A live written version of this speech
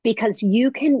because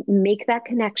you can make that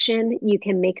connection, you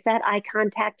can make that eye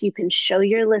contact, you can show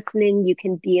you're listening, you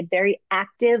can be a very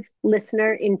active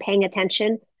listener in paying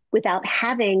attention without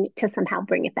having to somehow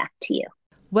bring it back to you.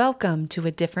 Welcome to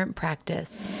A Different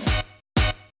Practice.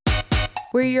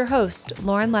 We're your hosts,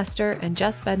 Lauren Lester and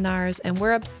Jess Bednars, and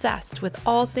we're obsessed with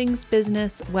all things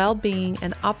business, well-being,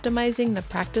 and optimizing the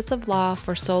practice of law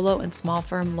for solo and small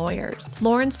firm lawyers.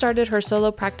 Lauren started her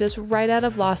solo practice right out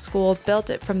of law school, built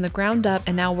it from the ground up,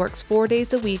 and now works 4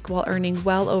 days a week while earning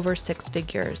well over 6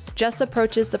 figures. Jess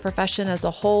approaches the profession as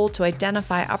a whole to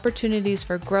identify opportunities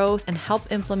for growth and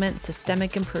help implement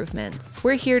systemic improvements.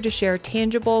 We're here to share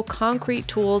tangible, concrete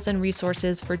tools and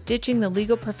resources for ditching the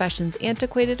legal profession's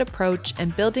antiquated approach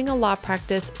and building a law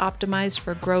practice optimized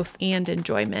for growth and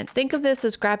enjoyment. Think of this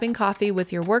as grabbing coffee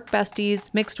with your work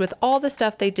besties mixed with all the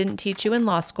stuff they didn't teach you in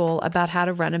law school about how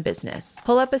to run a business.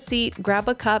 Pull up a seat, grab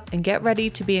a cup, and get ready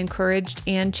to be encouraged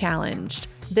and challenged.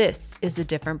 This is A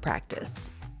Different Practice.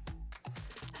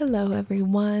 Hello,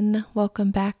 everyone.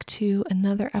 Welcome back to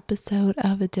another episode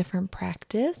of A Different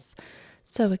Practice.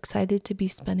 So excited to be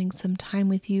spending some time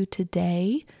with you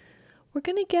today. We're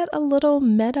going to get a little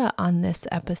meta on this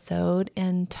episode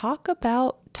and talk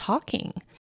about talking.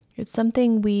 It's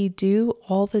something we do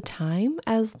all the time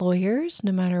as lawyers,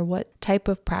 no matter what type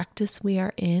of practice we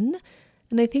are in.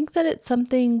 And I think that it's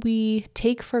something we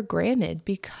take for granted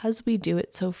because we do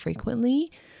it so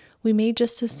frequently. We may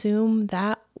just assume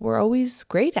that we're always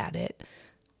great at it.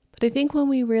 But I think when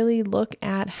we really look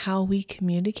at how we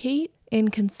communicate and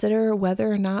consider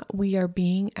whether or not we are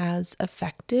being as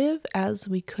effective as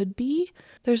we could be,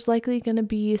 there's likely going to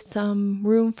be some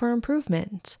room for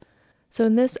improvement. So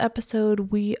in this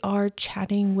episode, we are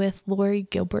chatting with Laurie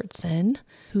Gilbertson,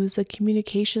 who's a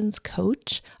communications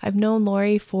coach. I've known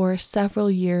Laurie for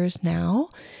several years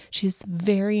now. She's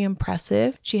very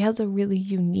impressive. She has a really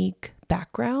unique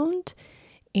background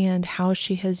and how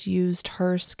she has used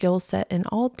her skill set in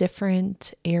all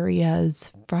different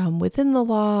areas, from within the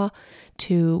law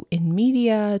to in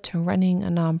media to running a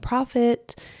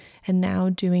nonprofit and now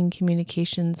doing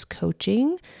communications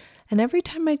coaching. And every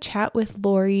time I chat with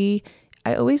Laurie,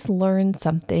 I always learn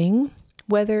something,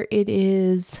 whether it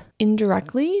is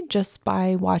indirectly just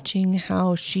by watching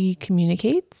how she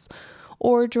communicates,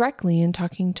 or directly in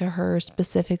talking to her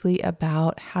specifically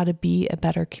about how to be a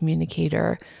better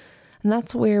communicator. And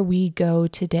that's where we go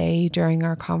today during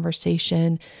our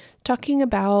conversation, talking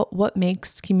about what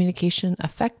makes communication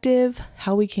effective,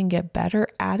 how we can get better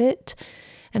at it,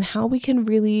 and how we can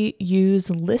really use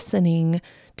listening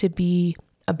to be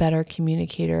a better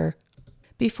communicator.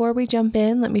 Before we jump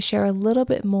in, let me share a little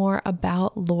bit more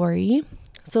about Laurie.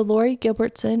 So Laurie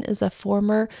Gilbertson is a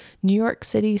former New York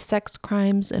City sex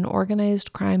crimes and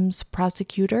organized crimes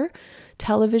prosecutor,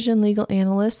 television legal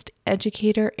analyst,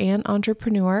 educator, and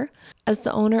entrepreneur. As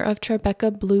the owner of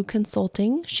Tribeca Blue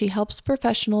Consulting, she helps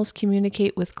professionals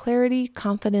communicate with clarity,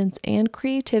 confidence, and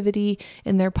creativity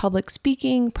in their public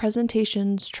speaking,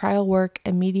 presentations, trial work,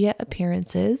 and media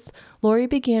appearances. Laurie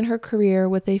began her career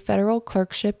with a federal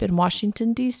clerkship in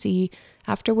Washington, D.C.,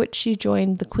 after which she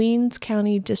joined the Queens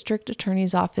County District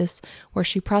Attorney's Office, where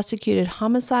she prosecuted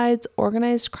homicides,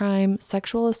 organized crime,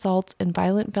 sexual assaults, and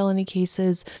violent felony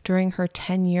cases during her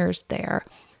 10 years there.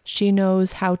 She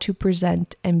knows how to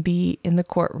present and be in the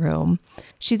courtroom.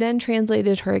 She then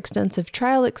translated her extensive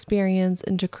trial experience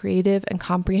into creative and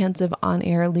comprehensive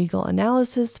on-air legal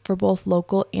analysis for both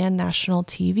local and national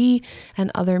TV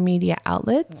and other media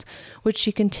outlets, which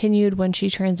she continued when she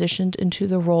transitioned into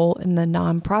the role in the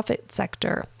nonprofit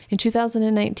sector. In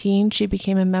 2019, she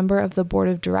became a member of the board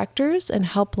of directors and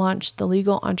helped launch the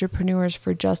Legal Entrepreneurs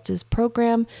for Justice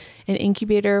program, an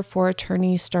incubator for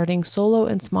attorneys starting solo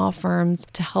and small firms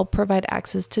to help provide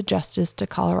access to justice to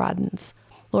Coloradans.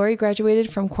 Laurie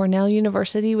graduated from Cornell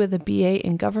University with a BA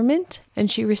in government, and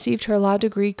she received her law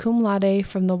degree cum laude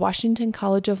from the Washington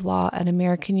College of Law at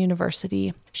American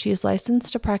University. She is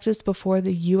licensed to practice before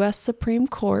the U.S. Supreme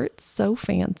Court, so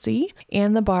fancy,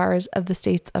 and the bars of the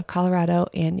states of Colorado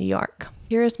and New York.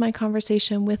 Here is my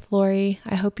conversation with Laurie.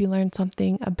 I hope you learned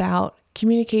something about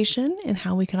communication and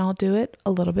how we can all do it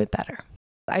a little bit better.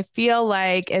 I feel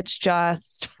like it's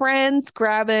just friends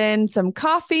grabbing some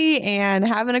coffee and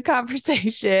having a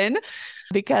conversation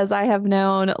because I have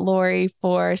known Laurie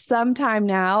for some time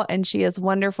now and she is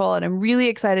wonderful. And I'm really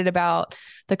excited about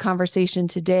the conversation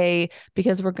today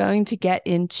because we're going to get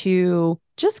into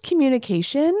just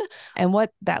communication and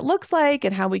what that looks like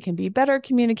and how we can be better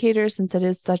communicators since it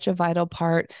is such a vital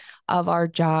part of our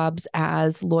jobs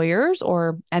as lawyers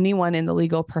or anyone in the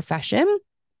legal profession.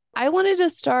 I wanted to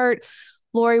start,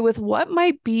 Laurie, with what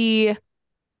might be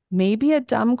maybe a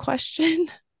dumb question,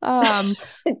 But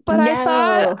I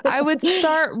thought No. I would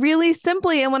start really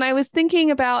simply. And when I was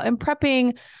thinking about and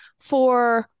prepping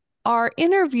for our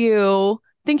interview,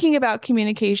 thinking about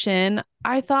communication,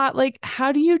 I thought, like,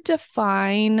 how do you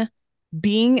define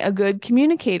being a good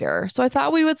communicator? So I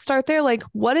thought we would start there. Like,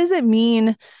 what does it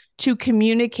mean to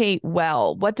communicate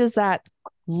well? What does that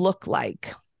look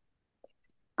like?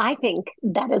 I think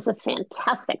that is a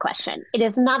fantastic question. It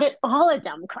is not at all a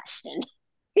dumb question.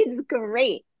 It's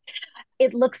great.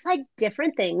 It looks like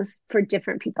different things for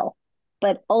different people.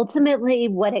 But ultimately,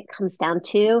 what it comes down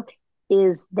to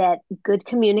is that good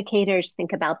communicators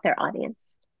think about their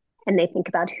audience and they think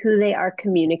about who they are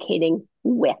communicating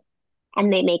with.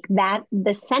 And they make that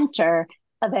the center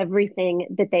of everything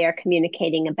that they are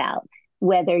communicating about.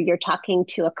 Whether you're talking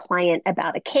to a client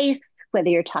about a case, whether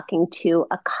you're talking to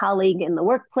a colleague in the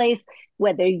workplace,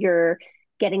 whether you're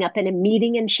getting up in a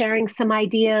meeting and sharing some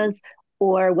ideas,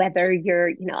 or whether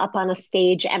you're, up on a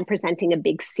stage and presenting a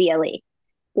big CLE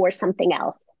or something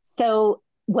else. So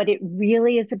what it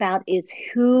really is about is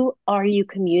who are you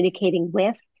communicating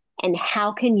with and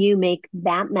how can you make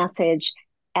that message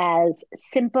as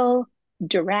simple,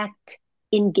 direct,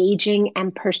 engaging,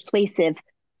 and persuasive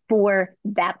for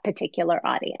that particular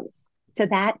audience. So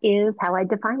that is how I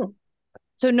define it.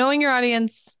 So knowing your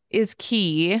audience is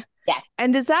key. Yes.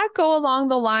 And does that go along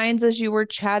the lines as you were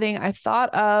chatting? I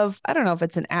thought of, I don't know if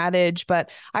it's an adage,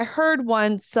 but I heard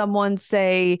once someone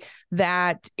say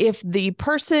that if the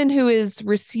person who is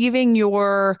receiving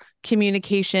your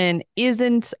communication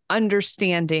isn't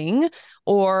understanding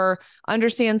or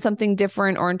understands something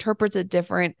different or interprets it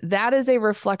different, that is a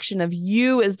reflection of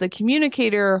you as the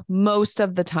communicator most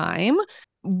of the time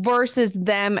versus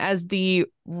them as the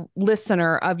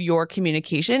listener of your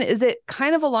communication. Is it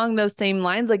kind of along those same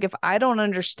lines? Like if I don't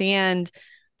understand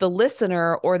the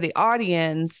listener or the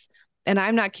audience and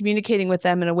I'm not communicating with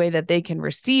them in a way that they can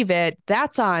receive it,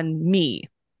 that's on me.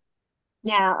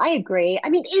 Yeah, I agree. I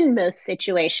mean, in most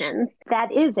situations,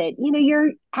 that is it.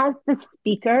 You're as the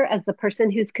speaker, as the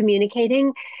person who's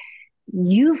communicating,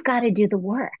 you've got to do the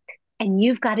work and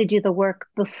you've got to do the work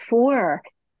before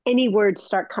any words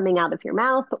start coming out of your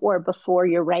mouth or before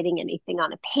you're writing anything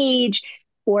on a page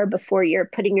or before you're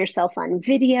putting yourself on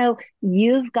video.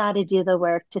 You've got to do the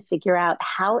work to figure out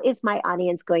how is my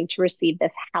audience going to receive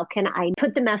this? How can I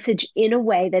put the message in a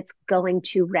way that's going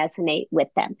to resonate with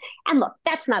them? And look,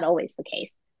 that's not always the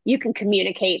case. You can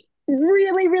communicate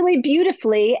really, really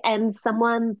beautifully and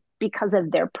someone because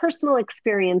of their personal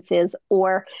experiences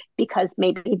or because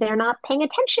maybe they're not paying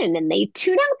attention and they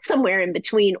tune out somewhere in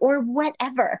between or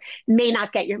whatever may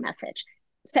not get your message.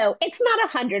 So it's not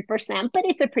 100%, but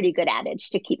it's a pretty good adage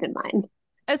to keep in mind.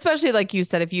 Especially like you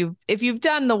said, if you've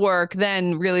done the work,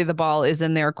 then really the ball is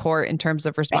in their court in terms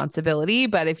of Right. responsibility.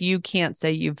 But if you can't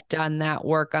say you've done that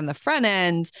work on the front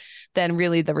end, then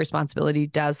really the responsibility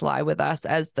does lie with us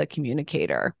as the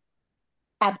communicator.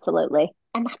 Absolutely.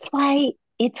 And that's why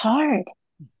it's hard.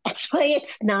 That's why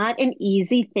it's not an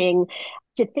easy thing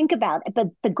to think about. But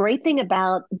the great thing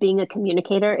about being a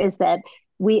communicator is that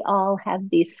we all have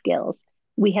these skills.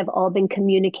 We have all been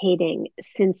communicating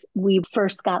since we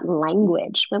first got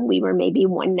language when we were maybe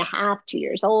 1.5, 2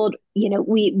 years old.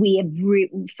 We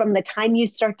have from the time you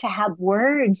start to have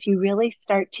words, you really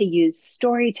start to use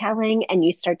storytelling and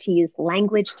you start to use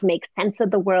language to make sense of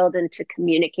the world and to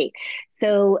communicate.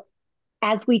 So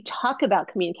as we talk about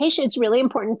communication, it's really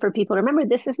important for people to remember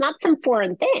this is not some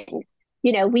foreign thing.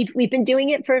 We've been doing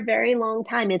it for a very long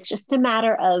time. It's just a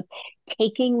matter of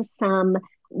taking some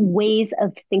ways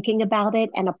of thinking about it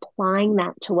and applying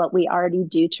that to what we already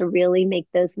do to really make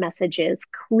those messages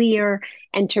clear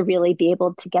and to really be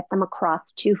able to get them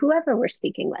across to whoever we're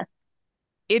speaking with.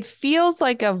 It feels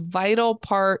like a vital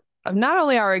part of not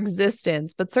only our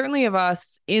existence, but certainly of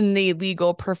us in the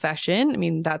legal profession. I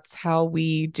mean, that's how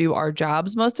we do our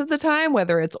jobs most of the time,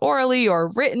 whether it's orally or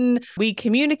written, we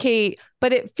communicate.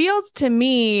 But it feels to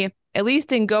me, at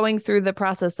least in going through the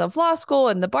process of law school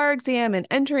and the bar exam and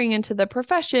entering into the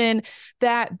profession,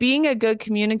 that being a good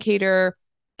communicator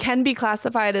can be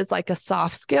classified as like a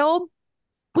soft skill,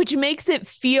 which makes it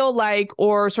feel like,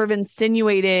 or sort of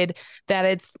insinuated that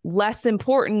it's less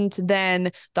important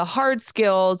than the hard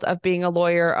skills of being a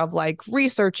lawyer, of like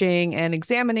researching and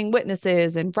examining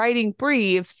witnesses and writing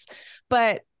briefs.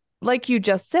 But like you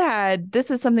just said,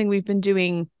 this is something we've been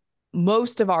doing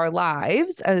most of our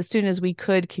lives as soon as we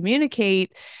could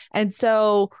communicate. And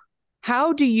so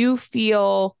how do you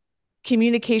feel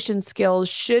communication skills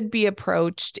should be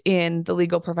approached in the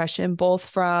legal profession, both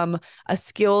from a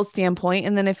skills standpoint,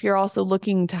 and then if you're also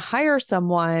looking to hire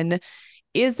someone,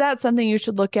 is that something you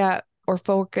should look at or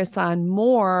focus on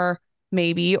more,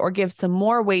 maybe, or give some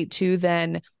more weight to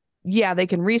than yeah, they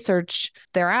can research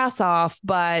their ass off,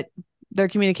 but their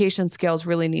communication skills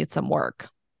really need some work.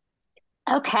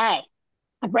 Okay.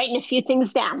 I'm writing a few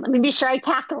things down. Let me be sure I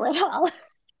tackle it all.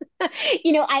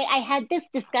 I had this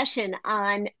discussion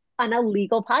on a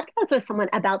legal podcast with someone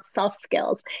about soft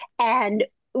skills, and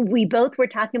we both were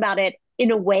talking about it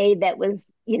in a way that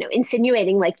was,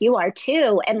 insinuating like you are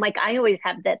too. And like I always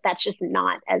have that's just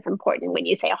not as important when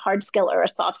you say a hard skill or a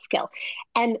soft skill.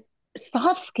 And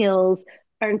soft skills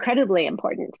are incredibly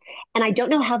important. And I don't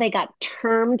know how they got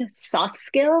termed soft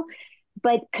skill,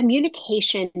 but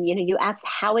communication, you asked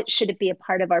how it should be a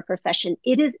part of our profession.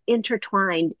 It is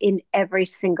intertwined in every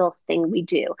single thing we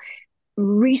do.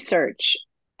 Research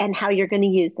and how you're going to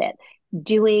use it,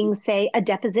 doing, say, a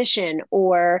deposition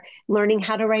or learning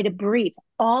how to write a brief.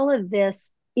 All of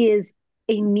this is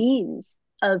a means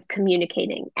of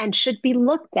communicating and should be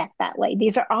looked at that way.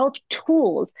 These are all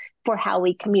tools for how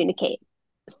we communicate.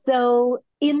 So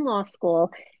in law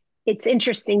school, it's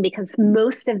interesting because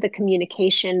most of the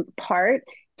communication part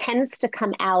tends to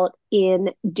come out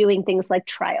in doing things like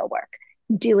trial work,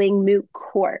 doing moot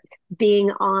court,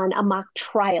 being on a mock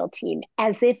trial team,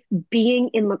 as if being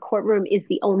in the courtroom is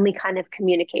the only kind of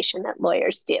communication that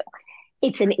lawyers do.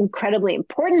 It's an incredibly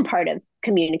important part of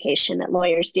communication that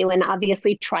lawyers do. And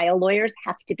obviously, trial lawyers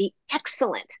have to be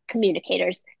excellent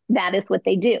communicators. That is what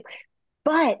they do.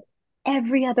 But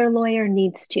every other lawyer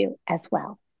needs to as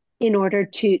well, in order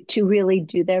to really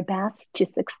do their best, to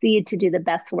succeed, to do the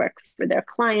best work for their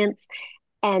clients,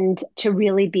 and to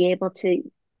really be able to,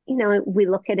 we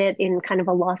look at it in kind of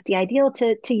a lofty ideal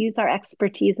to use our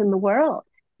expertise in the world.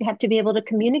 We have to be able to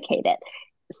communicate it.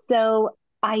 So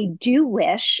I do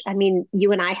wish,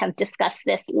 you and I have discussed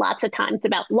this lots of times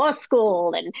about law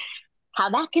school and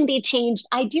how that can be changed.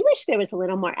 I do wish there was a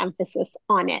little more emphasis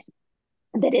on it,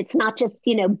 that it's not just,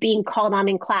 being called on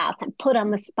in class and put on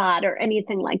the spot or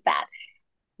anything like that.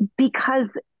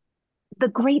 Because the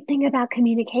great thing about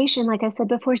communication, like I said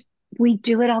before, we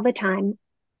do it all the time.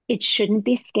 It shouldn't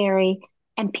be scary,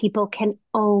 and people can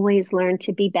always learn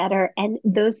to be better. And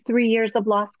those 3 years of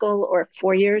law school, or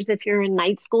 4 years if you're in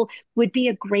night school, would be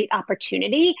a great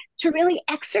opportunity to really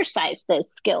exercise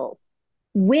those skills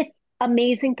with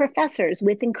amazing professors,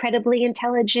 with incredibly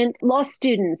intelligent law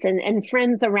students and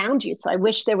friends around you. So I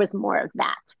wish there was more of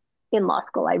that in law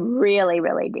school. I really,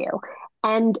 really do.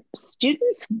 And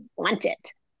students want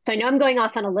it. So I know I'm going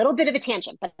off on a little bit of a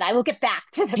tangent, but I will get back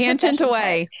to the tangent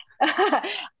away.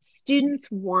 Students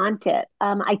want it.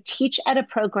 I teach at a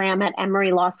program at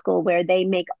Emory Law School where they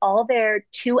make all their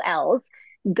 2Ls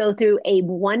go through a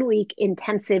 1-week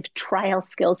intensive trial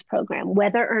skills program,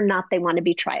 whether or not they want to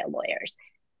be trial lawyers.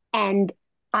 And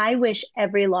I wish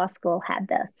every law school had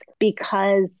this,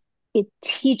 because it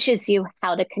teaches you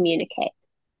how to communicate.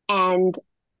 And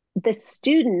the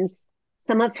students,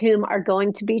 some of whom are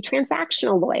going to be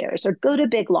transactional lawyers or go to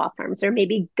big law firms, or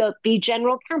maybe go be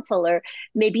general counsel, or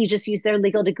maybe just use their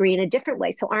legal degree in a different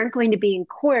way, so aren't going to be in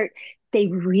court, they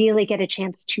really get a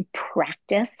chance to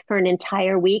practice for an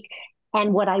entire week.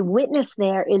 And what I witnessed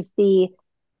there is the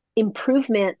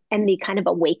improvement and the kind of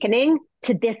awakening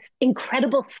to this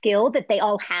incredible skill that they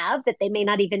all have, that they may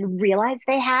not even realize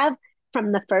they have,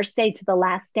 from the first day to the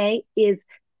last day, is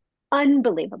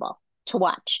unbelievable to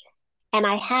watch. And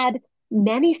I had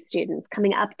many students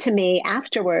coming up to me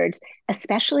afterwards,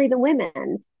 especially the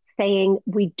women, saying,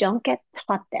 we don't get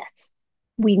taught this.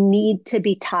 We need to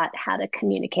be taught how to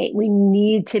communicate. We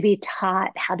need to be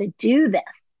taught how to do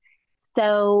this.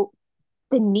 So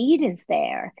the need is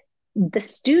there. The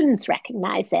students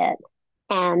recognize it.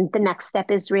 And the next step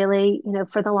is really,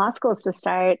 for the law schools to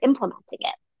start implementing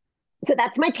it. So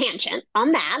that's my tangent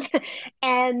on that.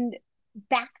 And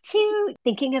back to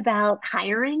thinking about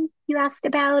hiring, you asked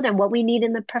about, and what we need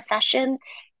in the profession.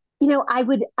 I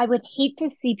would hate to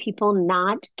see people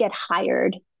not get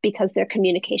hired because their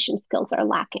communication skills are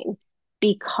lacking,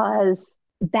 because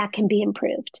that can be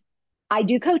improved. I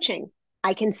do coaching.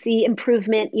 I can see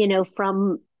improvement,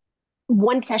 from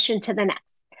one session to the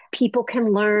next. People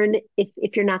can learn,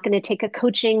 if you're not going to take a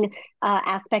coaching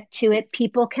aspect to it,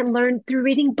 people can learn through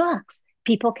reading books.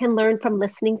 People can learn from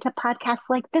listening to podcasts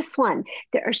like this one.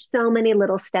 There are so many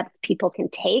little steps people can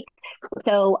take.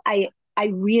 So I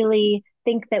really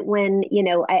think that when,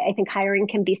 I think hiring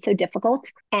can be so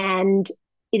difficult, and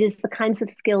it is the kinds of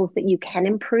skills that you can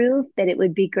improve, that it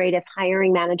would be great if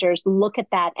hiring managers look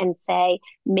at that and say,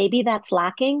 maybe that's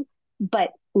lacking,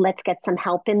 but let's get some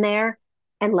help in there.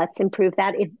 and let's improve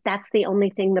that. If that's the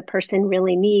only thing the person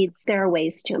really needs, there are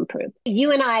ways to improve.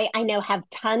 You and I know, have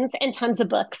tons and tons of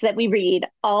books that we read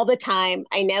all the time.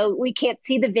 I know we can't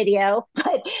see the video,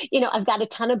 but I've got a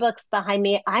ton of books behind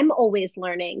me. I'm always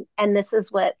learning, and this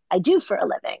is what I do for a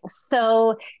living.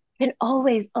 So you can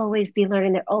always be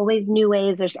learning. There are always new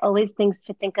ways. There's always things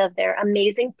to think of. There are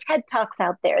amazing TED Talks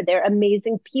out there. There are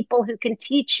amazing people who can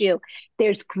teach you.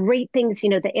 There's great things,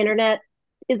 the internet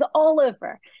is all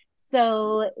over.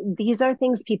 So these are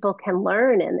things people can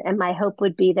learn. And my hope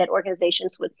would be that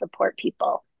organizations would support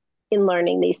people in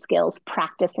learning these skills,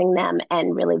 practicing them,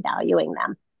 and really valuing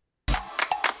them.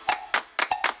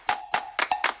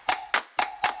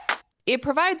 It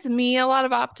provides me a lot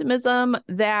of optimism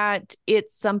that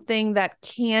it's something that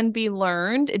can be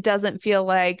learned. It doesn't feel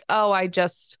like, oh,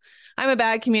 I'm a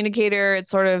bad communicator.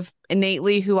 It's sort of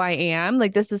innately who I am.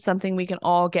 Like, this is something we can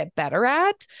all get better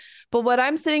at. But what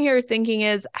I'm sitting here thinking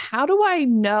is, how do I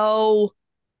know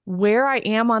where I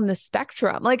am on the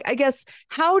spectrum? Like, I guess,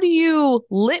 how do you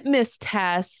litmus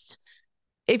test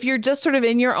if you're just sort of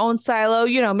in your own silo?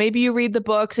 Maybe you read the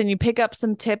books and you pick up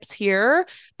some tips here,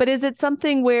 but is it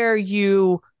something where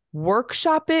you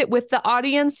workshop it with the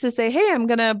audience to say, hey, I'm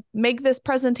going to make this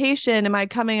presentation. Am I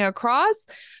coming across?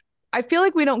 I feel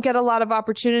like we don't get a lot of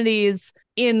opportunities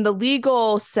in the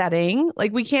legal setting.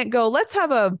 Like, we can't go, let's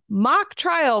have a mock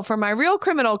trial for my real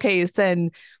criminal case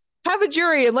and have a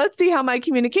jury and let's see how my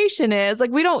communication is.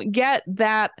 Like, we don't get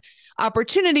that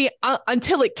opportunity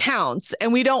until it counts.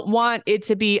 And we don't want it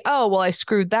to be, oh, well, I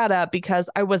screwed that up because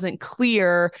I wasn't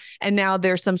clear. And now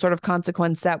there's some sort of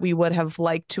consequence that we would have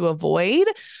liked to avoid.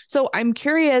 So I'm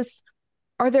curious,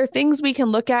 are there things we can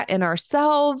look at in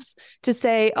ourselves to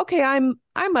say, okay, I'm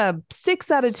a 6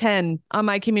 out of 10 on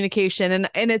my communication.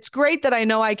 And it's great that I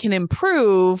know I can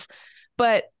improve,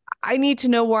 but I need to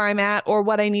know where I'm at or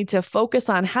what I need to focus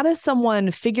on. How does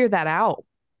someone figure that out?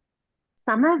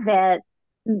 Some of it,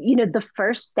 the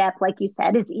first step, like you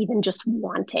said, is even just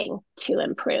wanting to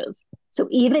improve. So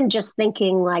even just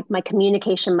thinking like my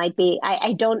communication might be,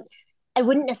 I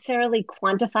wouldn't necessarily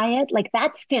quantify it. Like,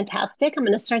 that's fantastic. I'm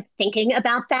going to start thinking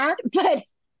about that. But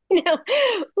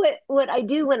what I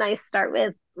do when I start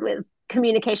with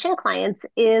communication clients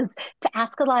is to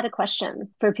ask a lot of questions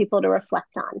for people to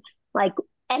reflect on. Like,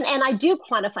 and I do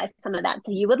quantify some of that.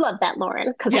 So you would love that,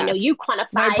 Lauren, because I know you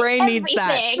quantify my brain everything. Needs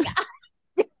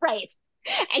that. Right.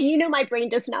 And my brain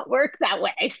does not work that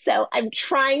way. So I'm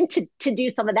trying to do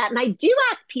some of that. And I do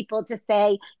ask people to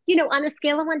say, on a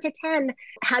scale of 1 to 10,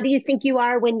 how do you think you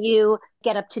are when you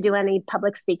get up to do any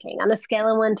public speaking? On a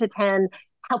scale of 1 to 10,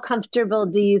 how comfortable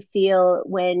do you feel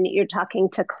when you're talking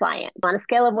to clients? On a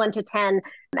scale of 1 to 10,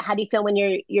 how do you feel when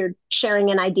you're sharing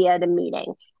an idea at a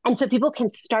meeting? And so people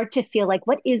can start to feel like,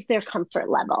 what is their comfort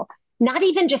level? Not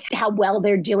even just how well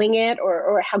they're doing it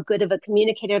or how good of a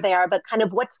communicator they are, but kind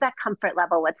of what's that comfort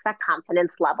level? What's that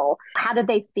confidence level? How do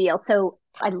they feel? So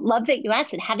I love that you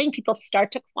asked, and having people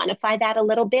start to quantify that a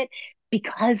little bit,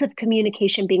 because of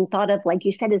communication being thought of, like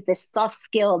you said, as this soft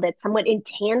skill that's somewhat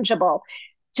intangible,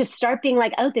 to start being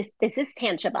like, oh, this is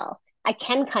tangible. I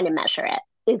can kind of measure it,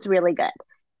 is really good.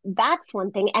 That's one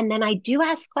thing. And then I do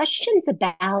ask questions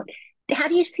about, how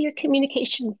do you see your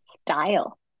communication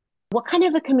style? What kind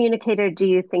of a communicator do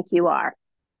you think you are?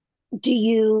 Do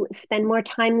you spend more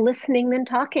time listening than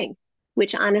talking?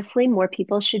 Which honestly, more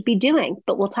people should be doing,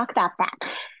 but we'll talk about that.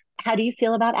 How do you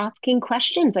feel about asking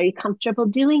questions? Are you comfortable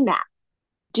doing that?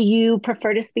 Do you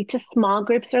prefer to speak to small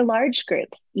groups or large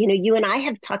groups? You and I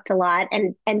have talked a lot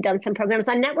and done some programs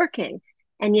on networking.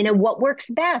 And what works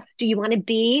best? Do you want to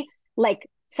be like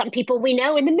some people we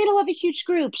know in the middle of a huge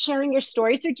group sharing your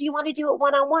stories, or do you want to do it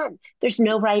one-on-one? There's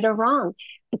no right or wrong.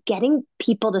 But getting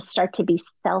people to start to be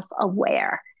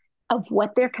self-aware of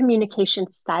what their communication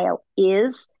style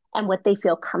is and what they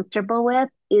feel comfortable with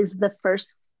is the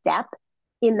first step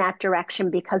in that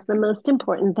direction, because the most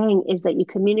important thing is that you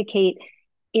communicate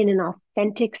in an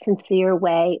authentic, sincere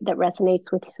way that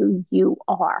resonates with who you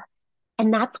are.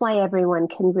 And that's why everyone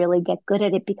can really get good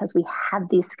at it, because we have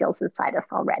these skills inside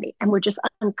us already, and we're just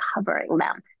uncovering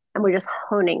them and we're just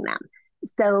honing them.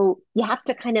 So you have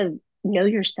to kind of know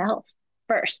yourself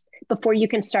first before you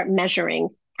can start measuring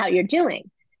how you're doing.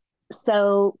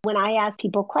 So when I ask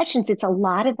people questions, it's a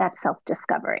lot of that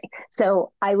self-discovery.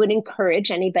 So I would encourage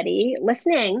anybody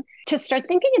listening to start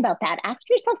thinking about that. Ask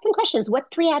yourself some questions. What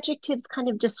 3 adjectives kind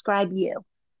of describe you?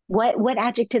 What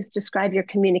adjectives describe your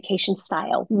communication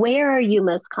style? Where are you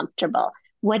most comfortable?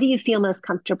 What do you feel most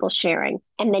comfortable sharing?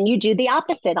 And then you do the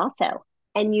opposite also.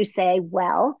 And you say,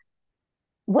 well,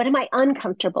 what am I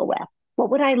uncomfortable with?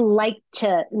 What would I like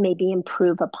to maybe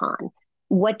improve upon?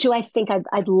 What do I think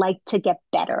I'd like to get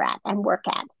better at and work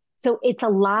at? So it's a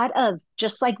lot of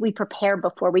just like we prepare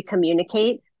before we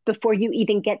communicate, before you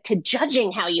even get to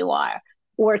judging how you are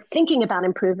or thinking about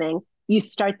improving, you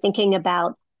start thinking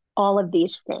about all of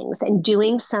these things and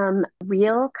doing some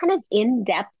real kind of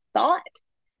in-depth thought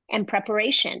and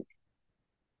preparation.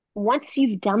 Once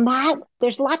you've done that,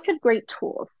 there's lots of great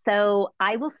tools. So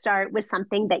I will start with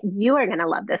something that you are going to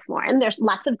love this, Lauren. There's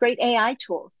lots of great AI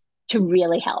tools to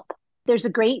really help. There's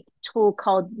a great tool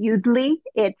called Udly.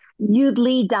 It's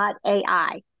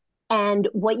udly.ai. And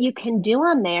what you can do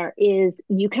on there is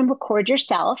you can record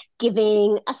yourself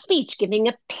giving a speech, giving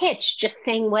a pitch, just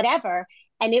saying whatever,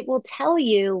 and it will tell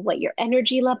you what your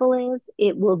energy level is.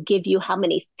 It will give you how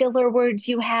many filler words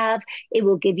you have. It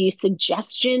will give you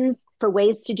suggestions for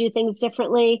ways to do things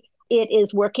differently. It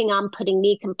is working on putting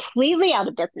me completely out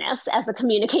of business as a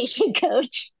communication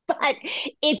coach, but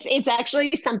it's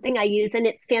actually something I use, and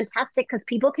it's fantastic because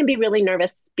people can be really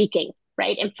nervous speaking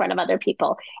right in front of other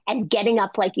people and getting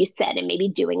up, like you said, and maybe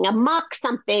doing a mock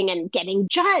something and getting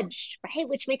judged, right?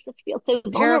 Which makes us feel so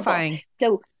vulnerable. Terrifying.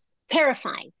 So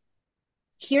terrifying.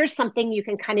 Here's something you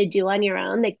can kind of do on your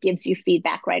own that gives you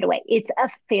feedback right away. It's a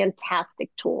fantastic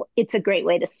tool. It's a great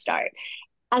way to start.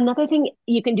 Another thing,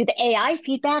 you can do the AI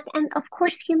feedback and, of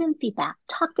course, human feedback.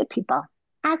 Talk to people.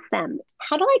 Ask them,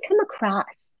 how do I come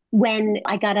across when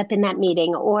I got up in that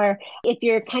meeting? Or if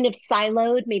you're kind of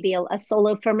siloed, maybe a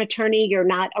solo firm attorney, you're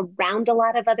not around a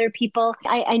lot of other people.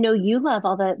 I know you love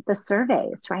all the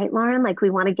surveys, right, Lauren? Like we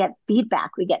want to get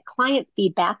feedback. We get client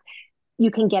feedback.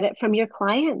 You can get it from your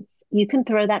clients. You can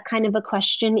throw that kind of a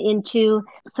question into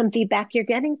some feedback you're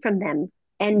getting from them.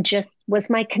 And just, was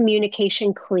my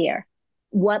communication clear?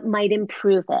 What might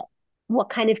improve it? What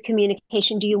kind of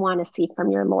communication do you want to see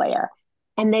from your lawyer?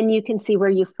 And then you can see where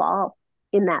you fall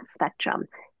in that spectrum.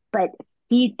 But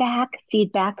feedback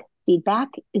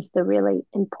is the really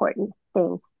important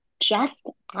thing.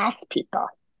 Just ask people,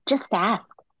 just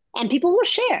ask, and people will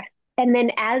share. And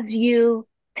then as you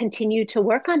continue to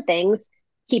work on things,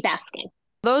 keep asking.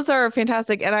 Those are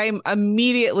fantastic. And I'm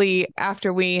immediately,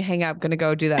 after we hang up, going to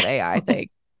go do that AI thing.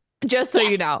 Just so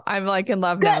you know, I'm like in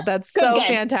love now. That's so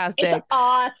fantastic. It's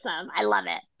awesome. I love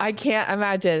it. I can't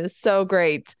imagine. It's so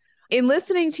great. In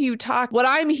listening to you talk, what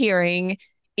I'm hearing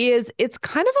is it's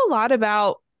kind of a lot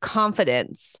about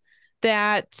confidence,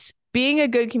 that being a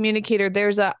good communicator,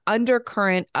 there's an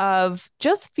undercurrent of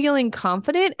just feeling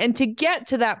confident. And to get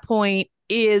to that point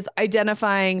is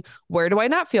identifying, where do I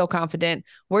not feel confident?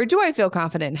 Where do I feel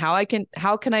confident? How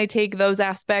can I take those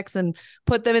aspects and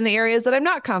put them in the areas that I'm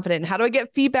not confident? How do I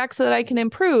get feedback so that I can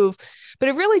improve? But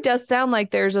it really does sound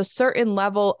like there's a certain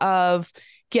level of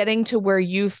getting to where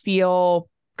you feel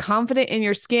confident in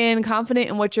your skin, confident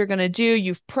in what you're going to do.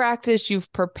 You've practiced,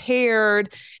 you've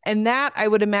prepared. And that, I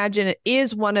would imagine,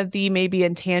 is one of the maybe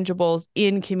intangibles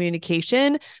in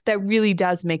communication that really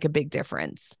does make a big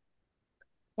difference.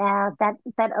 Yeah,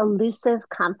 that elusive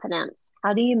confidence.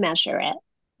 How do you measure it?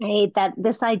 Right? That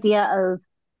this idea of,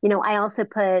 I also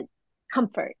put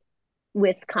comfort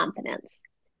with confidence.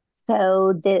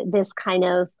 So this kind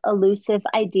of elusive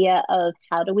idea of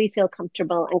how do we feel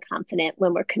comfortable and confident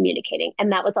when we're communicating?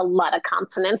 And that was a lot of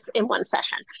consonants in one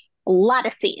session, a lot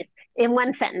of C's in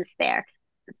one sentence there.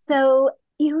 So,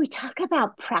 we talk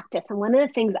about practice. And one of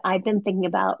the things I've been thinking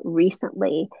about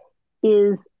recently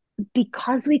is,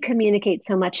 because we communicate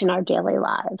so much in our daily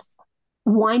lives,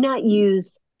 why not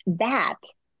use that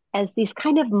as these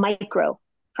kind of micro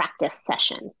practice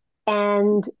sessions?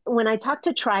 And when I talk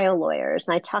to trial lawyers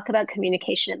and I talk about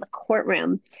communication in the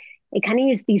courtroom, I kind of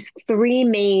use these three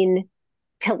main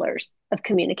pillars of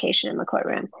communication in the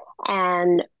courtroom.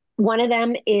 And one of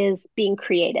them is being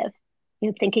creative,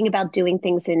 thinking about doing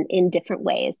things in different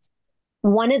ways.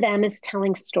 One of them is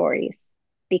telling stories,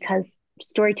 because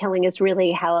storytelling is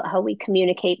really how we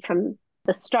communicate from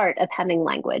the start of having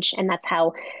language. And that's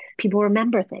how people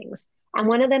remember things. And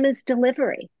one of them is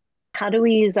delivery. How do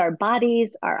we use our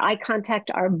bodies, our eye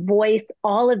contact, our voice,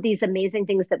 all of these amazing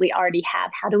things that we already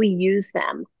have? How do we use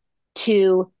them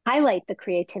to highlight the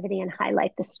creativity and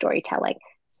highlight the storytelling?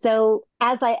 So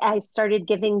as I started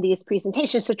giving these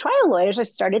presentations to trial lawyers, I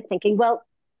started thinking, well,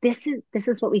 this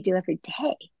is what we do every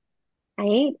day,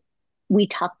 right? We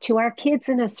talk to our kids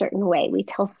in a certain way. We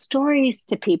tell stories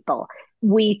to people.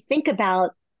 We think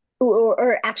about,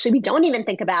 or actually we don't even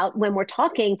think about when we're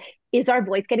talking, is our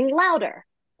voice getting louder?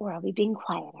 Or are we being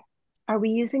quieter? Are we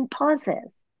using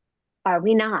pauses? Are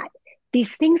we not?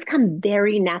 These things come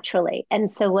very naturally.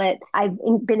 And so what I've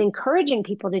been encouraging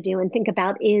people to do and think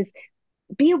about is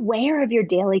be aware of your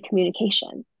daily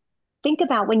communication. Think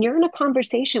about when you're in a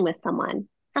conversation with someone,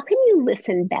 how can you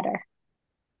listen better?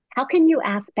 How can you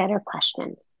ask better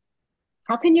questions?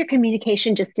 How can your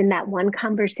communication just in that one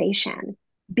conversation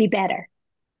be better?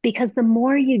 Because the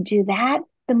more you do that,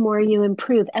 the more you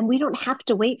improve. And we don't have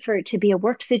to wait for it to be a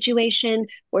work situation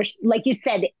or, like you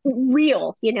said,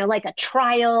 real, like a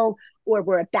trial, or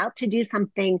we're about to do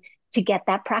something to get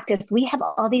that practice. We have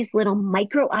all these little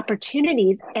micro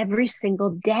opportunities every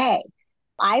single day.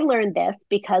 I learned this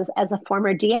because as a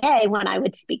former DA, when I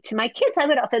would speak to my kids, I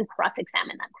would often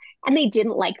cross-examine them, and they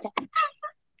didn't like that at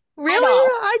Really? all.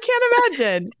 I can't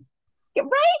imagine.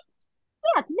 Right?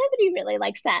 Yeah, nobody really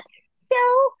likes that. So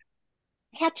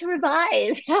I had to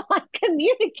revise how I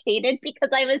communicated because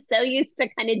I was so used to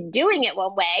kind of doing it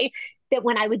one way that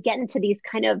when I would get into these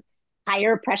kind of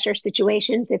higher pressure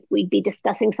situations, if we'd be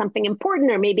discussing something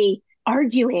important or maybe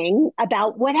arguing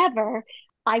about whatever,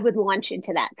 I would launch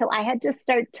into that. So I had to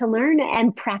start to learn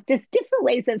and practice different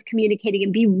ways of communicating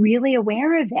and be really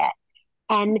aware of it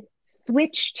and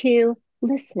switch to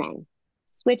listening,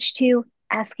 switch to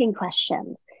asking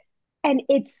questions. And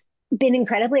it's been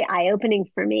incredibly eye-opening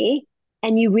for me.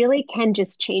 And you really can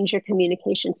just change your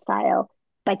communication style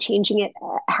by changing it,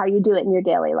 how you do it in your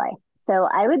daily life. So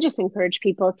I would just encourage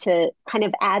people to kind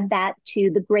of add that to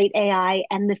the great AI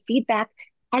and the feedback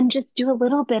and just do a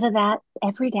little bit of that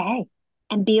every day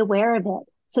and be aware of it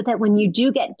so that when you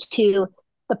do get to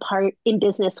the part in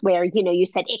business where, you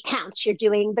said it counts, you're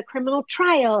doing the criminal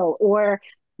trial or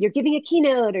you're giving a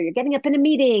keynote or you're getting up in a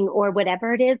meeting or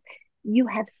whatever it is, you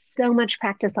have so much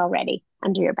practice already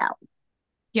under your belt.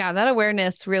 Yeah, that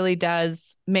awareness really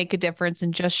does make a difference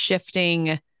in just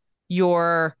shifting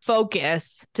your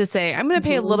focus to say, I'm going to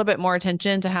pay a little bit more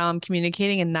attention to how I'm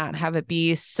communicating and not have it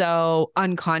be so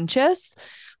unconscious.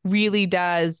 Really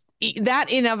does. That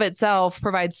in of itself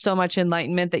provides so much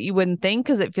enlightenment that you wouldn't think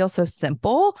because it feels so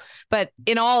simple. But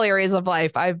in all areas of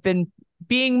life, I've been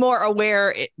being more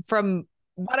aware from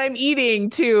what I'm eating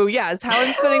to, yes, how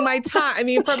I'm spending my time. I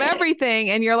mean, from everything.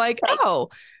 And you're like, oh,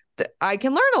 I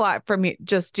can learn a lot from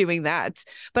just doing that.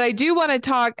 But I do want to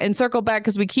talk and circle back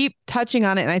because we keep touching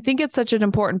on it. And I think it's such an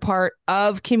important part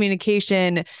of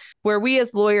communication where we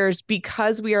as lawyers,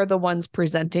 because we are the ones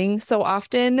presenting so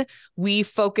often, we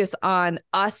focus on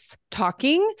us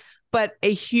talking. But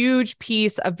a huge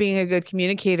piece of being a good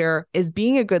communicator is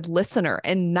being a good listener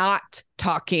and not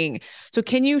talking. So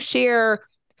can you share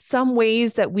some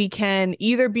ways that we can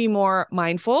either be more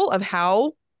mindful of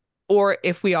how or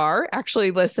if we are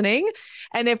actually listening,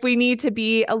 and if we need to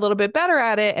be a little bit better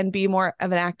at it and be more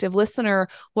of an active listener,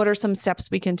 what are some steps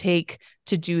we can take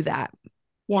to do that?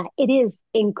 Yeah, it is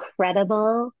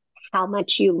incredible how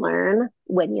much you learn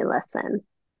when you listen.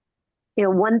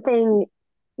 One thing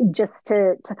just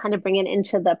to kind of bring it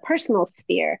into the personal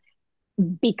sphere,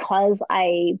 because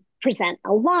I present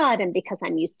a lot and because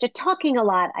I'm used to talking a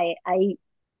lot, I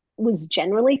was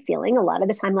generally feeling a lot of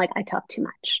the time like I talk too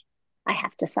much. I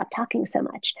have to stop talking so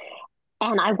much.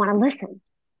 And I want to listen.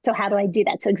 So how do I do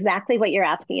that? So exactly what you're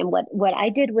asking. And what I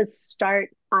did was start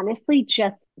honestly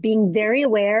just being very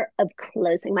aware of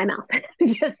closing my mouth,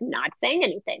 just not saying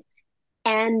anything.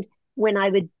 And when I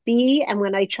would be, and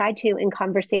when I try to in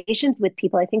conversations with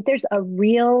people, I think there's a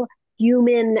real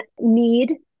human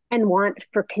need and want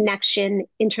for connection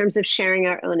in terms of sharing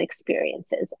our own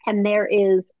experiences. And there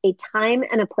is a time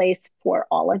and a place for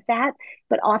all of that.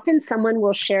 But often someone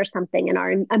will share something and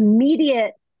our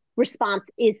immediate response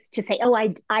is to say, oh,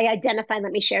 I identify,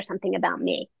 let me share something about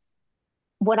me.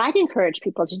 What I'd encourage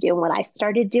people to do and what I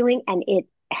started doing, and it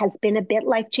has been a bit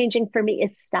life-changing for me,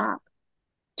 is stop.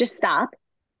 Just stop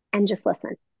and just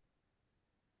listen.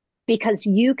 Because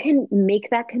you can make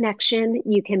that connection,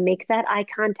 you can make that eye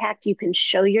contact, you can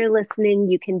show you're listening,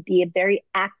 you can be a very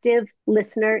active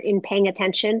listener in paying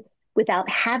attention without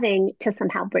having to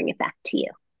somehow bring it back to you.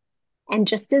 And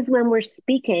just as when we're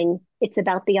speaking, it's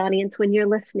about the audience, when you're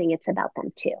listening, it's about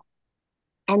them too.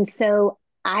 And so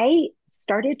I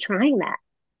started trying that.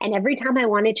 And every time I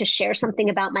wanted to share something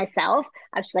about myself,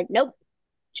 I was like, nope,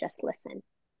 just listen.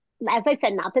 As I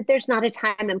said, not that there's not a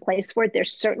time and place for it. There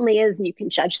certainly is, and you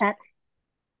can judge that.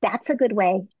 That's a good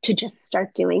way to just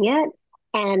start doing it.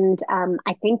 And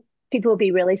I think people will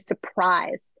be really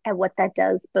surprised at what that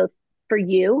does, both for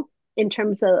you in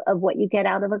terms of what you get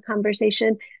out of a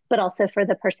conversation, but also for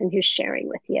the person who's sharing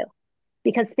with you.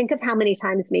 Because think of how many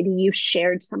times maybe you've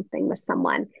shared something with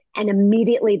someone and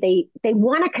immediately they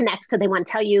want to connect. So they want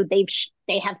to tell you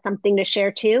they have something to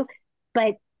share too,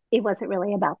 but it wasn't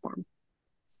really about them.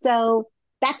 So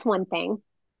that's one thing.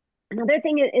 Another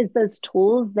thing is those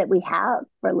tools that we have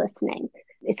for listening.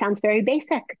 It sounds very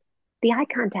basic. The eye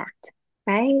contact,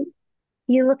 right?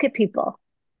 You look at people,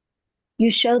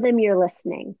 you show them you're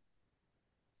listening.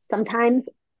 Sometimes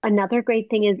Another great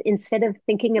thing is instead of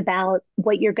thinking about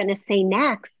what you're going to say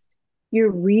next,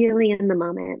 you're really in the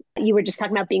moment. You were just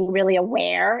talking about being really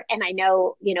aware. And I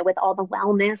know, with all the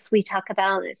wellness we talk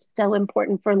about, it's so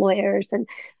important for lawyers. And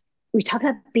we talk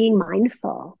about being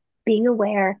mindful, being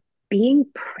aware, being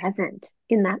present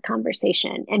in that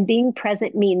conversation. And being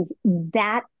present means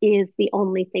that is the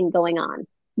only thing going on.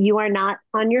 You are not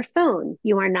on your phone.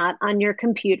 You are not on your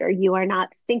computer. You are not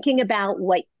thinking about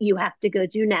what you have to go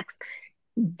do next.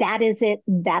 That is it.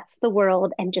 That's the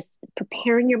world. And just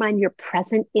preparing your mind, you're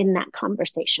present in that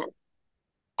conversation.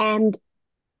 And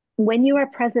when you are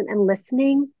present and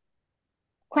listening,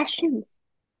 questions,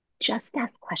 just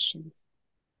ask questions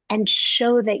and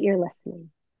show that you're listening.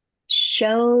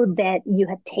 Show that you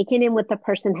have taken in what the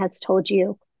person has told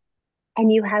you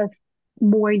and you have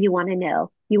more you want to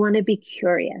know. You want to be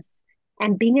curious.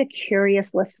 And being a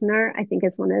curious listener, I think,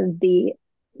 is one of the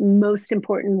most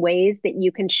important ways that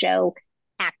you can show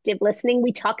active listening.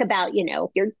 We talk about,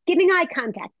 you're giving eye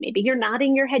contact, maybe you're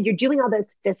nodding your head, you're doing all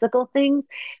those physical things.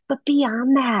 But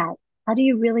beyond that, how do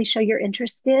you really show you're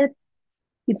interested?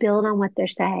 You build on what they're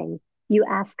saying. You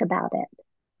ask about it.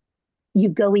 You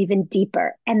go even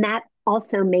deeper. And that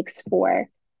also makes for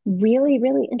really,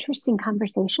 really interesting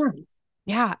conversations.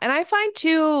 Yeah. And I find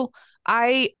too,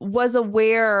 I was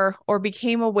aware or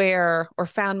became aware or I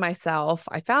found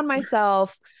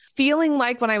myself feeling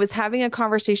like when I was having a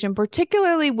conversation,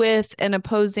 particularly with an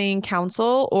opposing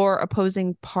counsel or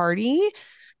opposing party,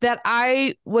 that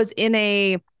I was in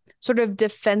a sort of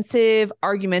defensive,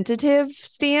 argumentative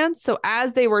stance. So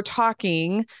as they were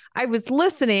talking, I was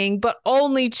listening, but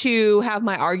only to have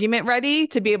my argument ready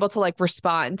to be able to like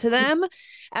respond to them.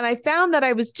 And I found that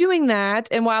I was doing that.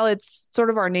 And while it's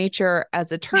sort of our nature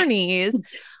as attorneys,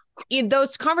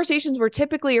 those conversations were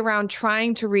typically around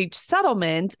trying to reach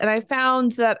settlement. And I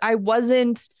found that I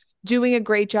wasn't doing a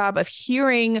great job of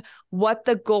hearing what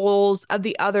the goals of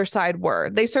the other side were.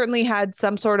 They certainly had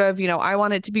some sort of, I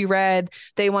want it to be red,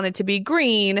 they want it to be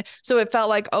green. So it felt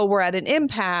like, oh, we're at an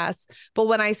impasse. But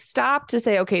when I stopped to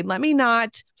say, okay, let me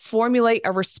not formulate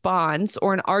a response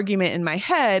or an argument in my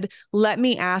head, let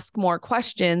me ask more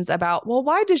questions about, well,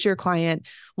 why does your client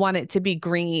want it to be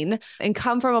green? And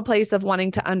come from a place of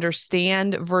wanting to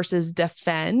understand versus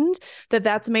defend,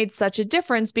 that's made such a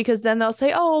difference, because then they'll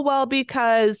say, oh, well,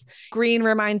 because green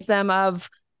reminds them of,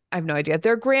 I have no idea,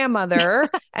 their grandmother.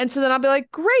 And so then I'll be like,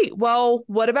 great. Well,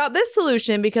 what about this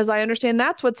solution? Because I understand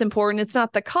that's what's important. It's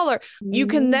not the color. Mm-hmm. You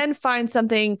can then find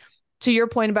something, to your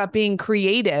point about being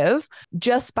creative,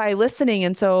 just by listening.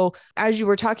 And so as you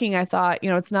were talking, I thought,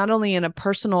 it's not only in a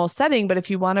personal setting, but if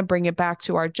you want to bring it back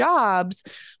to our jobs,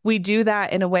 we do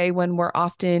that in a way when we're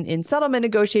often in settlement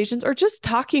negotiations or just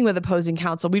talking with opposing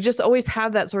counsel. We just always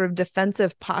have that sort of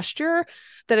defensive posture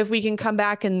that if we can come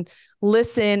back and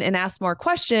listen and ask more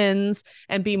questions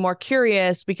and be more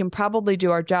curious, we can probably do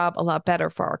our job a lot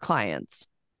better for our clients.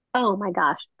 Oh my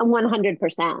gosh,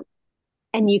 100%.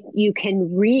 And you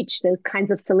can reach those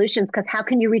kinds of solutions, because how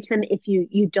can you reach them if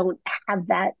you don't have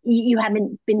that, you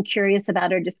haven't been curious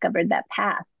about or discovered that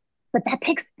path. But that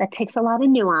takes a lot of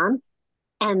nuance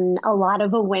and a lot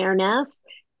of awareness.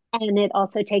 And it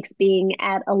also takes being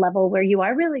at a level where you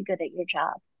are really good at your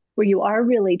job, where you are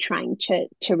really trying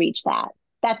to reach that.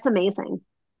 That's amazing.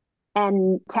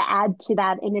 And to add to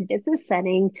that in a business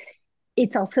setting,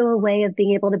 it's also a way of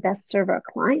being able to best serve our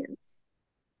clients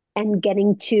and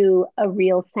getting to a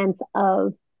real sense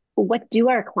of what do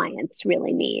our clients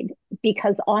really need?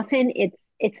 Because often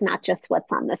it's not just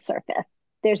what's on the surface.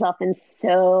 There's often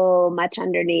so much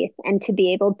underneath, and to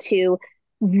be able to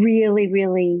really,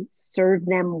 really serve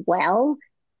them well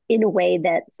in a way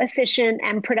that's efficient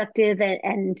and productive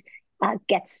and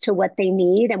gets to what they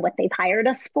need and what they've hired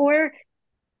us for,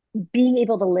 being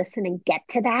able to listen and get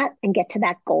to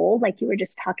that goal, like you were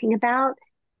just talking about,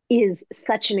 is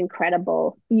such an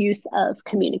incredible use of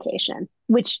communication,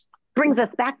 which brings us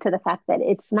back to the fact that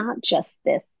it's not just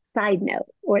this side note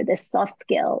or this soft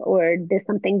skill or this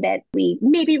something that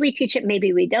maybe we teach it,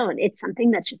 maybe we don't. It's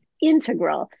something that's just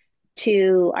integral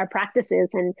to our practices.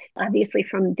 And obviously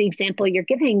from the example you're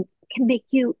giving, can make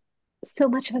you so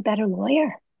much of a better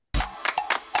lawyer.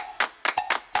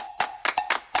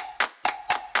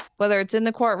 Whether it's in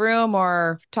the courtroom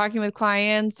or talking with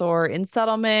clients or in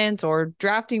settlement or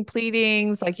drafting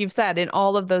pleadings, like you've said, in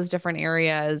all of those different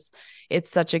areas, it's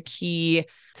such a key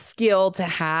skill to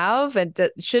have, and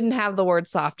that shouldn't have the word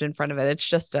soft in front of it. It's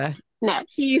just a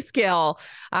key skill,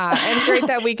 and great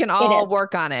that we can all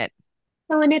work on it.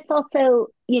 Well, and it's also,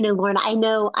 Lauren, I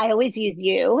know I always use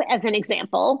you as an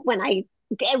example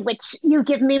which you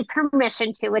give me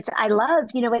permission to, which I love.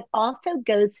 It also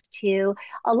goes to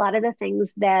a lot of the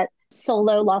things that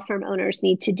solo law firm owners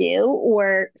need to do,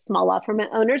 or small law firm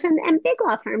owners and big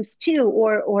law firms too,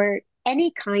 or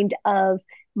any kind of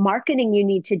marketing you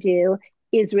need to do,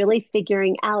 is really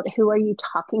figuring out who are you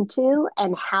talking to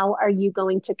and how are you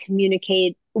going to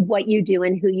communicate what you do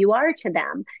and who you are to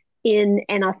them in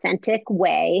an authentic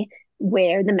way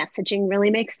where the messaging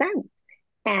really makes sense.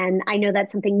 And I know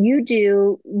that's something you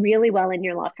do really well in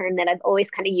your law firm that I've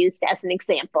always kind of used as an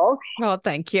example. Well,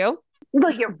 thank you.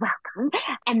 Well, you're welcome.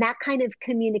 And that kind of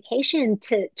communication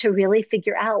to really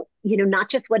figure out, not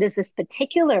just what does this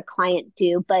particular client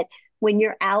do, but when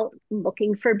you're out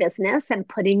looking for business and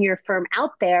putting your firm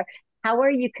out there, how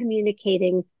are you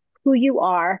communicating who you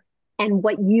are and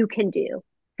what you can do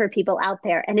for people out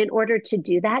there? And in order to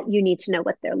do that, you need to know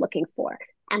what they're looking for.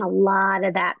 And a lot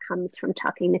of that comes from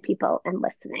talking to people and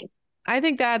listening. I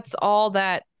think that's all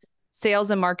that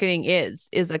sales and marketing is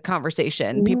a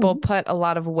conversation. People put a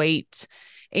lot of weight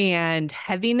and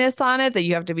heaviness on it, that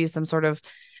you have to be some sort of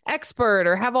expert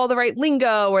or have all the right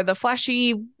lingo or the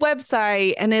flashy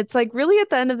website. And it's like, really, at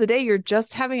the end of the day, you're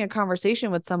just having a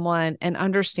conversation with someone and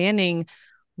understanding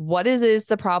what is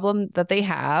the problem that they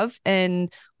have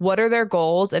and what are their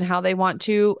goals and how they want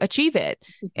to achieve it,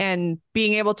 and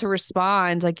being able to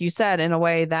respond, like you said, in a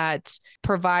way that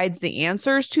provides the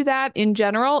answers to that in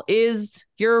general is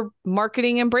your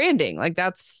marketing and branding. Like,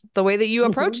 that's the way that you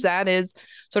approach that, is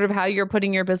sort of how you're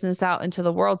putting your business out into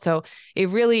the world. So it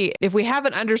really, if we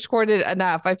haven't underscored it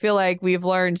enough, I feel like we've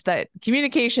learned that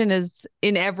communication is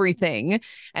in everything,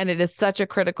 and it is such a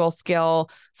critical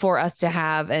skill for us to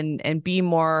have and be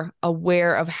more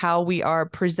aware of how we are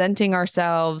presenting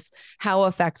ourselves, how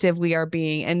effective we are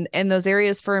being, and those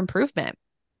areas for improvement.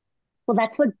 Well,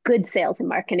 that's what good sales and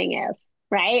marketing is,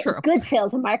 right? True. Good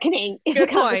sales and marketing is Good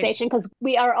a conversation, because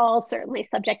we are all certainly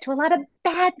subject to a lot of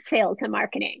bad sales and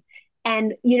marketing.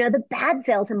 And, the bad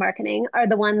sales and marketing are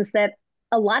the ones that,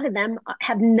 a lot of them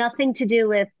have nothing to do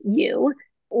with you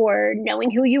or knowing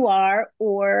who you are,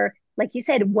 or, like you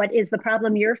said, what is the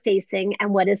problem you're facing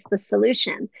and what is the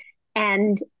solution?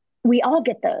 And we all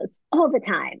get those all the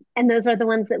time. And those are the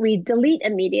ones that we delete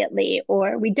immediately,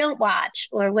 or we don't watch,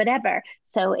 or whatever.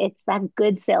 So it's that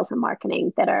good sales and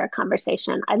marketing that are a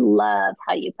conversation. I love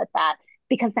how you put that,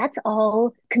 because that's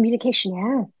all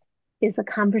communication is a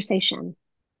conversation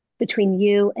between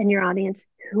you and your audience,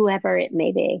 whoever it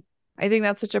may be. I think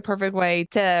that's such a perfect way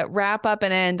to wrap up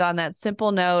and end on that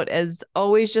simple note, as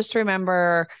always, just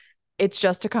remember, it's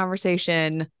just a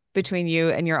conversation between you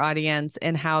and your audience,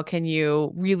 and how can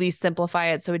you really simplify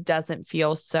it so it doesn't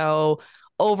feel so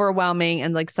overwhelming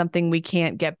and like something we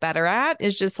can't get better at.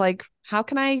 Is just like, how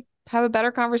can I have a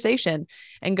better conversation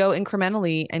and go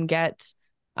incrementally and get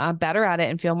better at it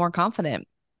and feel more confident?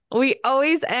 We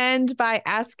always end by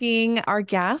asking our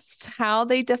guests how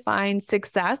they define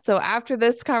success. So after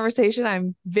this conversation,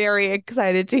 I'm very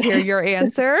excited to hear your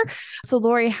answer. So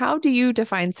Laurie, how do you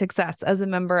define success as a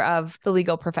member of the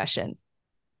legal profession?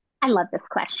 I love this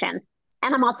question.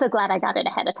 And I'm also glad I got it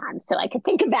ahead of time so I could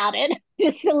think about it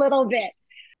just a little bit.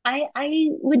 I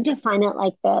would define it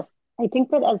like this. I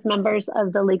think that as members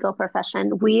of the legal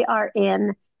profession, we are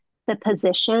in the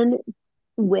position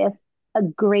with a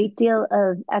great deal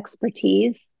of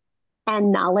expertise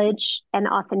and knowledge and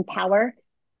often power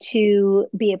to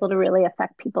be able to really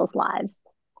affect people's lives.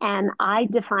 And I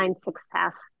define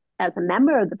success as a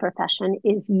member of the profession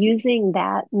is using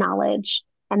that knowledge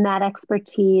and that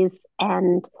expertise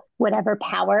and whatever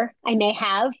power I may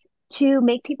have to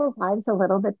make people's lives a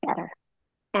little bit better.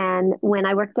 And when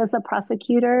I worked as a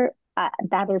prosecutor,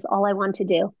 that is all I want to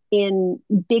do. In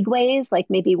big ways, like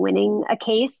maybe winning a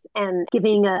case and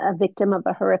giving a victim of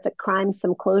a horrific crime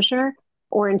some closure,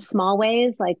 or in small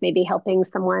ways, like maybe helping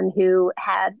someone who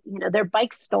had, their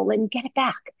bike stolen, get it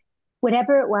back.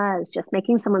 Whatever it was, just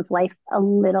making someone's life a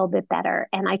little bit better.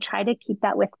 And I try to keep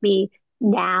that with me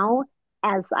now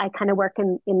as I kind of work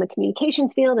in the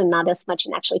communications field and not as much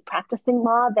in actually practicing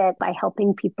law, that by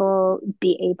helping people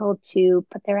be able to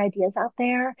put their ideas out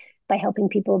there, by helping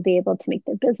people be able to make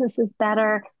their businesses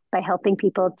better, by helping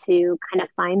people to kind of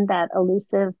find that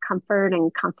elusive comfort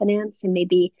and confidence and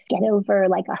maybe get over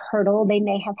like a hurdle they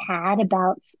may have had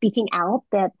about speaking out,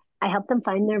 that I help them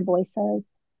find their voices,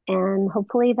 and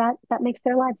hopefully that makes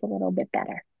their lives a little bit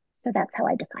better. So that's how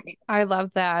I define it. I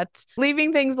love that.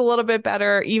 Leaving things a little bit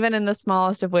better, even in the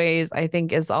smallest of ways, I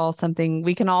think is all something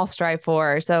we can all strive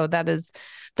for. So that is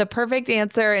the perfect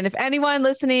answer. And if anyone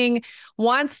listening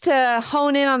wants to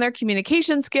hone in on their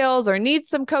communication skills or needs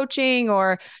some coaching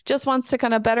or just wants to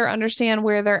kind of better understand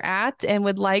where they're at and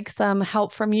would like some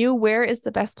help from you, where is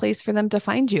the best place for them to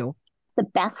find you? The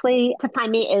best way to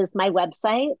find me is my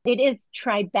website. It is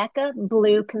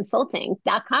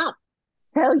TribecaBlueConsulting.com.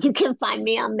 So you can find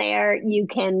me on there. You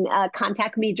can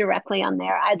contact me directly on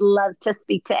there. I'd love to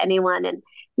speak to anyone and,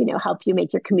 help you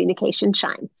make your communication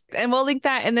shine. And we'll link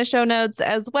that in the show notes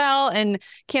as well. And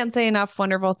can't say enough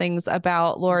wonderful things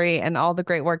about Laurie and all the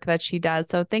great work that she does.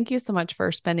 So thank you so much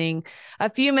for spending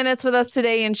a few minutes with us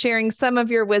today and sharing some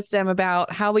of your wisdom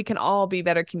about how we can all be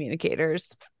better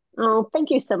communicators. Oh,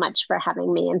 thank you so much for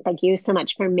having me. And thank you so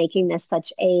much for making this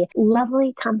such a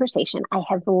lovely conversation. I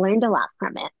have learned a lot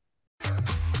from it.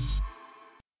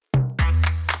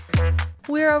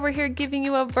 We're over here giving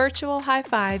you a virtual high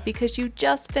five because you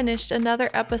just finished another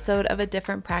episode of A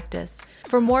Different Practice.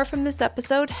 For more from this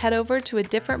episode, head over to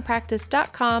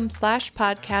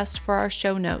adifferentpractice.com/podcast for our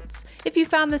show notes. If you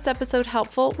found this episode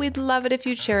helpful, we'd love it if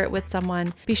you'd share it with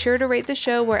someone. Be sure to rate the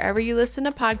show wherever you listen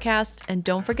to podcasts, and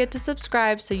don't forget to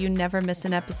subscribe so you never miss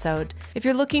an episode. If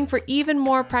you're looking for even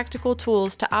more practical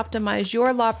tools to optimize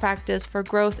your law practice for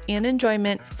growth and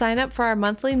enjoyment, sign up for our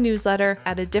monthly newsletter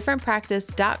at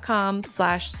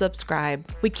adifferentpractice.com/subscribe.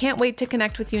 We can't wait to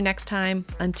connect with you next time.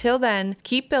 Until then,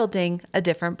 keep building a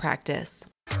different practice.